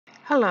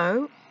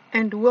Hello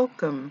and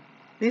welcome.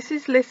 This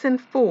is lesson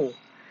 4.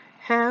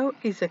 How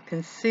is a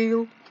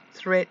concealed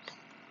threat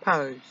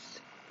posed?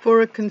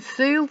 For a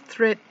concealed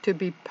threat to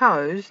be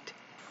posed,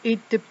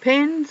 it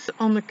depends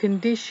on the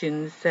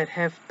conditions that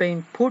have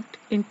been put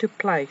into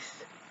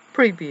place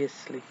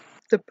previously.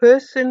 The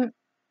person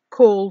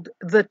called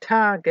the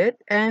target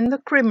and the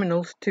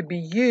criminals to be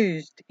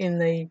used in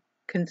the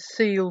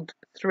concealed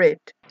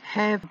threat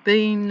have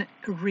been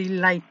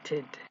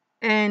related,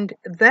 and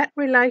that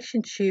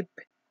relationship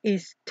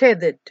is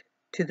tethered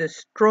to the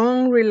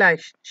strong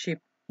relationship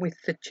with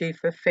the chief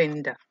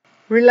offender.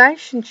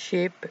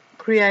 Relationship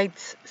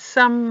creates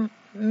some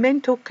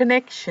mental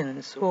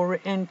connections or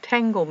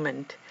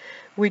entanglement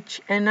which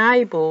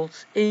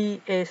enables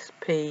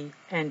ESP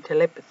and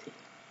telepathy.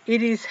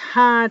 It is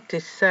hard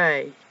to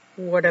say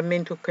what a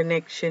mental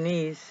connection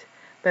is,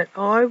 but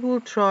I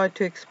will try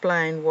to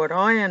explain what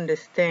I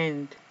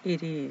understand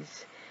it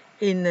is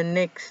in the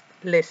next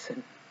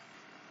lesson.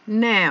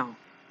 Now,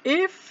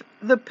 if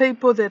the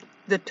people that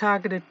the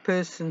targeted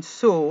person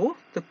saw,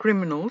 the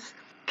criminals,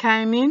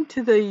 came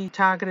into the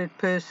targeted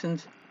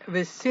person's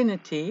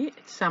vicinity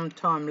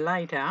sometime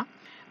later,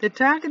 the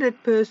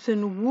targeted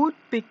person would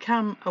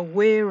become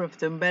aware of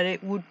them, but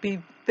it would be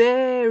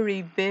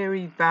very,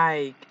 very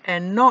vague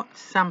and not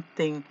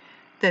something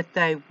that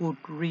they would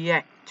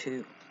react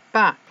to.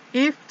 But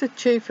if the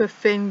chief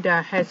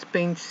offender has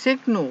been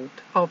signalled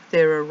of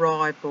their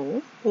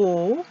arrival,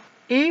 or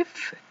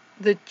if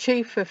the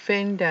chief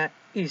offender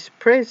is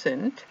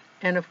present,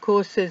 and of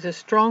course there's a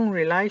strong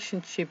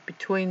relationship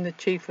between the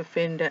chief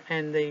offender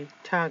and the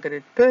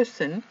targeted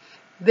person,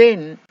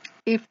 then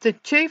if the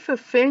chief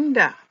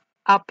offender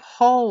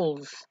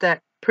upholds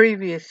that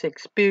previous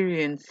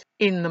experience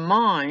in the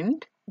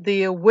mind,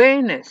 the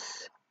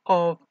awareness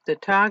of the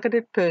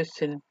targeted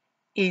person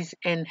is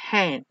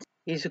enhanced,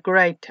 is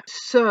greater.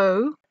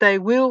 So they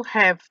will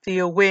have the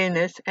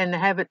awareness and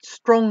have it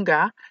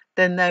stronger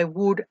than they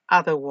would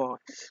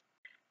otherwise.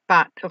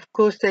 But of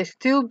course they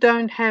still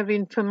don't have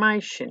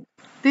information.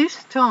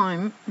 This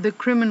time the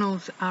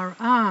criminals are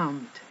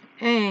armed,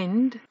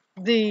 and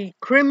the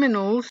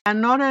criminals are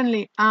not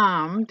only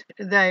armed,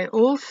 they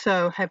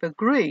also have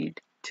agreed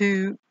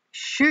to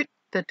shoot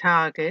the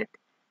target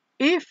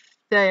if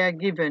they are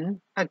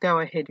given a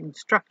go-ahead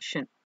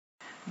instruction.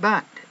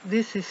 But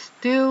this is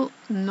still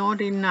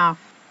not enough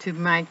to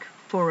make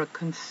for a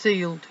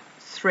concealed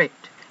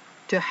threat.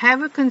 To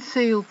have a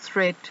concealed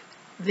threat,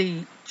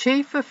 the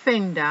chief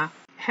offender,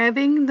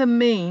 having the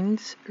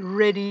means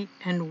ready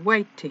and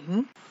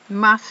waiting,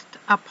 must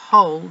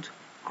uphold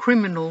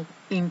criminal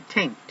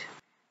intent.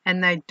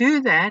 And they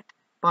do that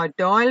by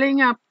dialing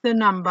up the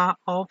number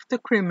of the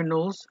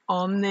criminals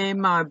on their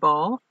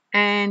mobile,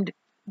 and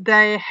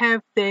they have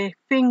their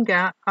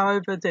finger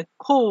over the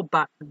call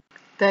button.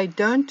 They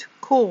don't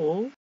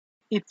call.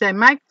 If they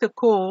make the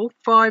call,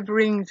 5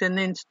 rings and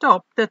then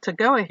stop, that's a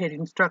go-ahead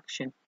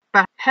instruction.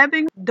 But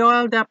having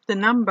dialed up the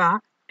number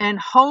and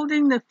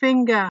holding the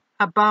finger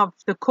above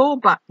the call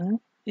button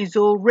is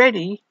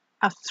already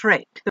a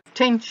threat, the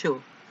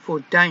potential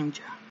for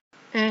danger.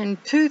 And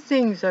 2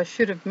 things I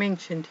should have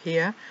mentioned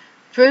here.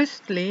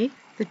 Firstly,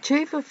 the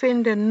chief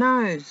offender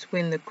knows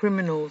when the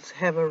criminals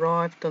have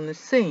arrived on the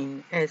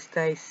scene, as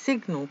they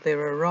signal their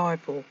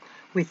arrival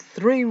with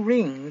 3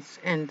 rings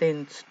and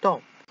then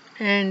stop.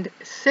 And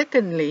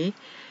secondly,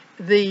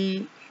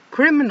 the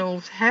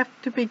criminals have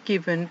to be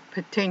given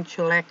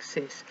potential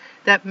access.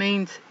 That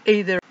means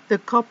either the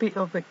copy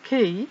of a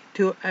key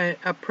to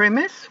a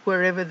premise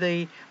wherever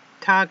the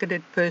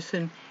targeted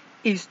person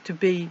is to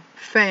be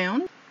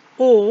found,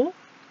 or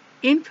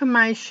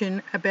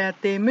information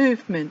about their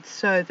movements,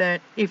 so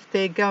that if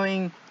they're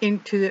going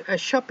into a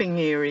shopping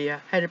area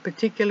at a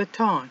particular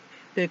time,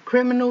 the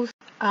criminals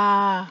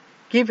are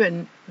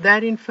given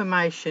that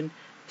information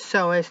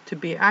so as to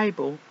be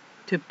able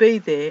to be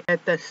there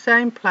at the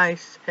same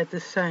place at the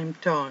same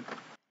time.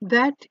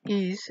 That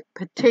is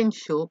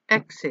potential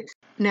access.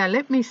 Now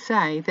let me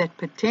say that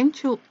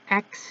potential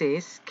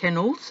access can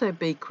also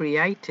be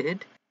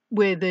created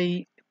where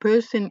the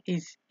person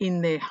is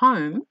in their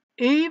home,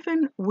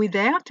 even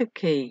without a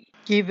key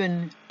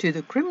given to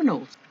the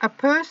criminals. A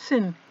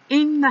person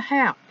in the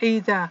house,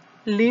 either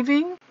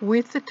living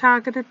with the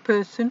targeted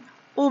person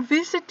or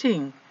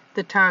visiting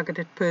the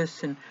targeted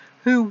person,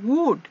 who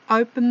would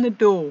open the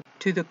door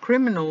to the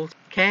criminals,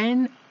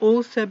 can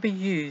also be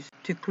used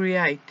to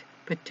create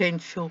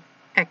potential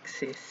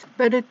access.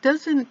 But it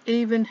doesn't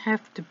even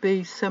have to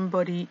be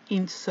somebody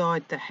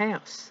inside the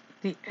house.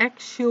 The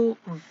actual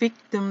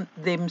victim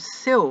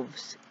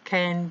themselves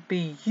can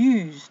be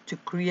used to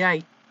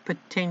create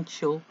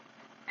potential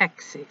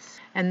access,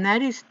 and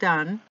that is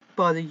done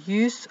by the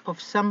use of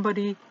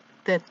somebody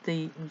that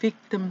the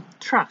victim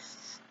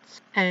trusts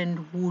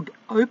and would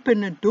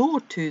open a door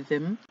to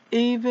them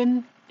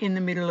even in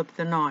the middle of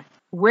the night.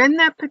 When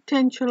that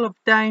potential of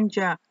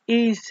danger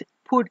is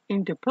put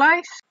into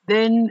place,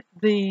 then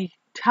the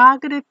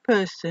targeted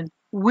person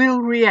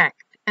will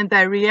react, and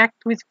they react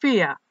with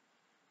fear.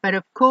 But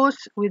of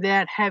course,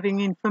 without having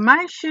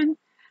information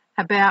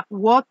about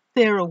what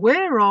they're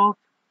aware of,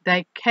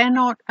 they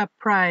cannot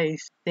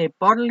appraise their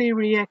bodily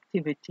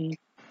reactivity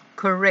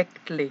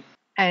correctly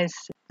as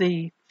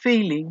the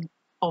feeling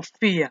of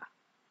fear,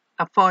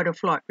 a fight or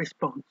flight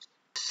response.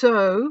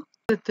 So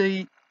that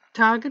the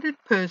targeted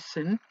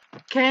person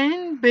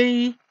can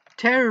be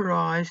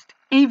terrorized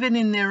even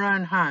in their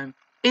own home,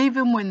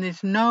 even when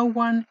there's no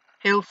one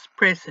else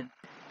present.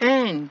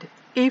 And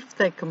if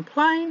they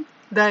complain,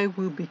 they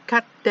will be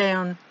cut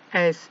down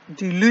as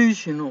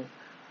delusional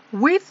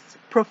with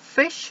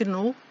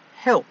professional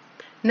help.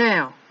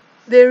 Now,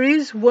 there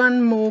is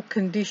one more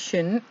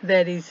condition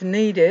that is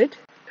needed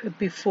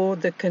before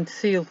the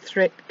concealed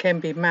threat can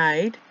be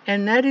made,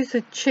 and that is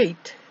a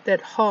cheat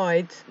that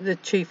hides the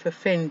chief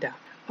offender.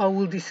 I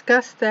will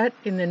discuss that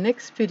in the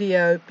next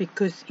video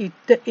because it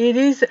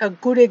is a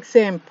good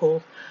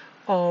example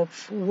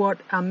of what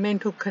a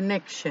mental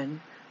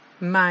connection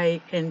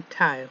may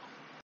entail.